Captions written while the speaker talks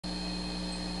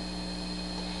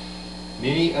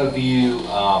Many of you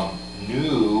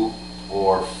knew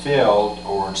or felt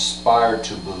or inspired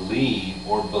to believe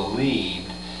or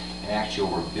believed, and actually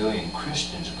over 1 billion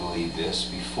Christians believe this,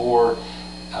 before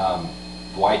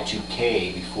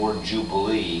Y2K, before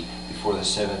Jubilee, before the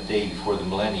seventh day, before the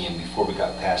millennium, before we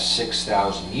got past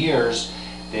 6,000 years,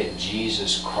 that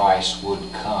Jesus Christ would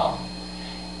come.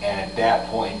 And at that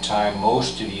point in time,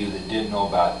 most of you that didn't know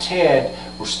about Ted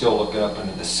were still looking up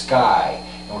into the sky,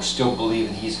 and we're still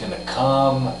believing he's going to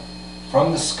come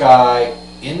from the sky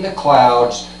in the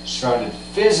clouds, surrounded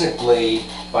physically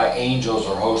by angels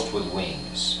or hosts with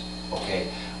wings. Okay.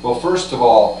 Well, first of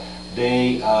all,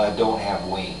 they don't have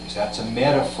wings. That's a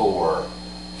metaphor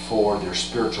for their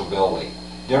spiritual ability.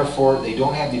 Therefore, they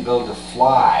don't have the ability to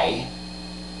fly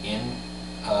in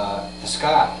the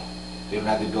sky. They don't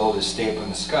have the ability to stay up in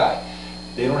the sky.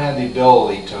 They don't have the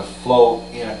ability to float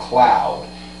in a cloud.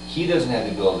 He doesn't have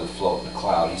the ability to float in a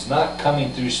cloud. He's not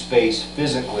coming through space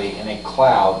physically in a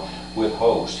cloud with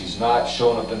hosts. He's not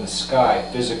showing up in the sky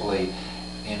physically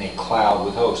in a cloud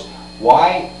with hosts.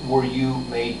 Why were you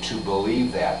made to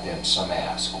believe that then, some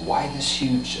ask? Why this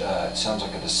huge, it sounds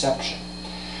like a deception.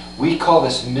 We call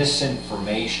this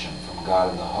misinformation from God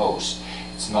and the host.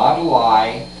 It's not a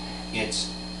lie, it's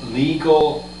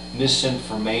legal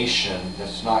misinformation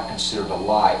that's not considered a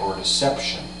lie or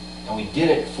deception. And we did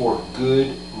it for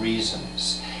good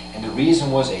reasons. And the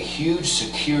reason was a huge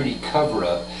security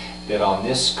cover-up that on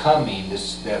this coming,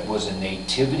 that was a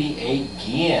nativity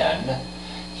again,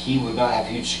 he would not have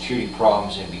huge security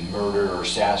problems and be murdered or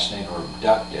assassinated or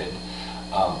abducted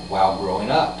while growing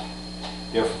up.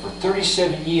 Therefore, for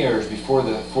 37 years before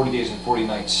the 40 days and 40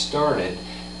 nights started,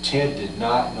 Ted did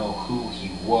not know who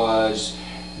he was.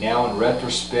 Now in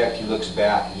retrospect, he looks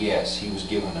back, yes, he was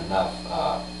given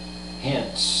enough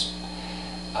hints.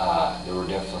 There were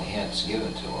definitely hints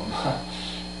given to him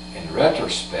in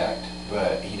retrospect,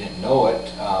 but he didn't know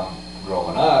it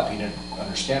growing up. He didn't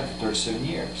understand it for 37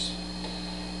 years.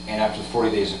 And after the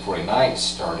 40 days and 40 nights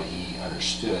started, he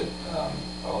understood,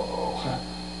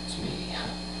 it's me.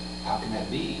 How can that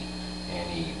be? And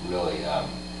he really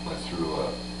went through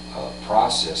a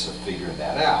process of figuring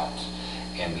that out.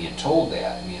 And being told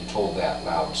that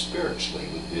loud spiritually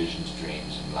with visions,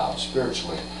 dreams, and loud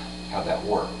spiritually, how that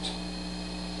worked.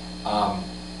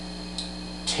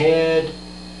 Ted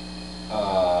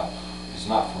is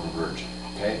not from a virgin,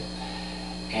 okay?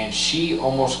 And she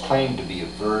almost claimed to be a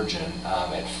virgin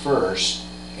at first,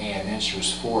 and then she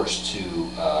was forced to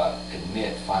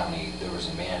admit finally there was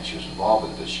a man she was involved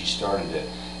with, but she started to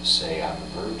say, I'm a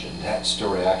virgin. That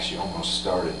story actually almost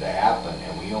started to happen,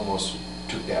 and we almost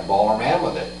took that ball and ran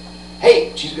with it.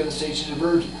 Hey, she's going to say she's a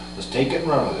virgin. Let's take it and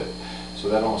run with it. So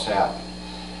that almost happened.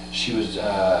 She was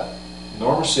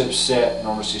enormously upset,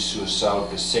 enormously suicidal,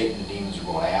 because Satan and demons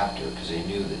were going after her because they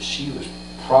knew that she was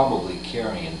probably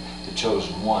carrying the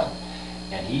chosen one.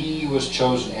 And he was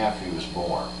chosen after he was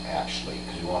born, actually,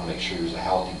 because we want to make sure he was a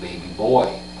healthy baby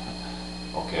boy.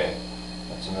 Okay,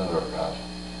 that's another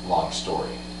long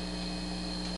story.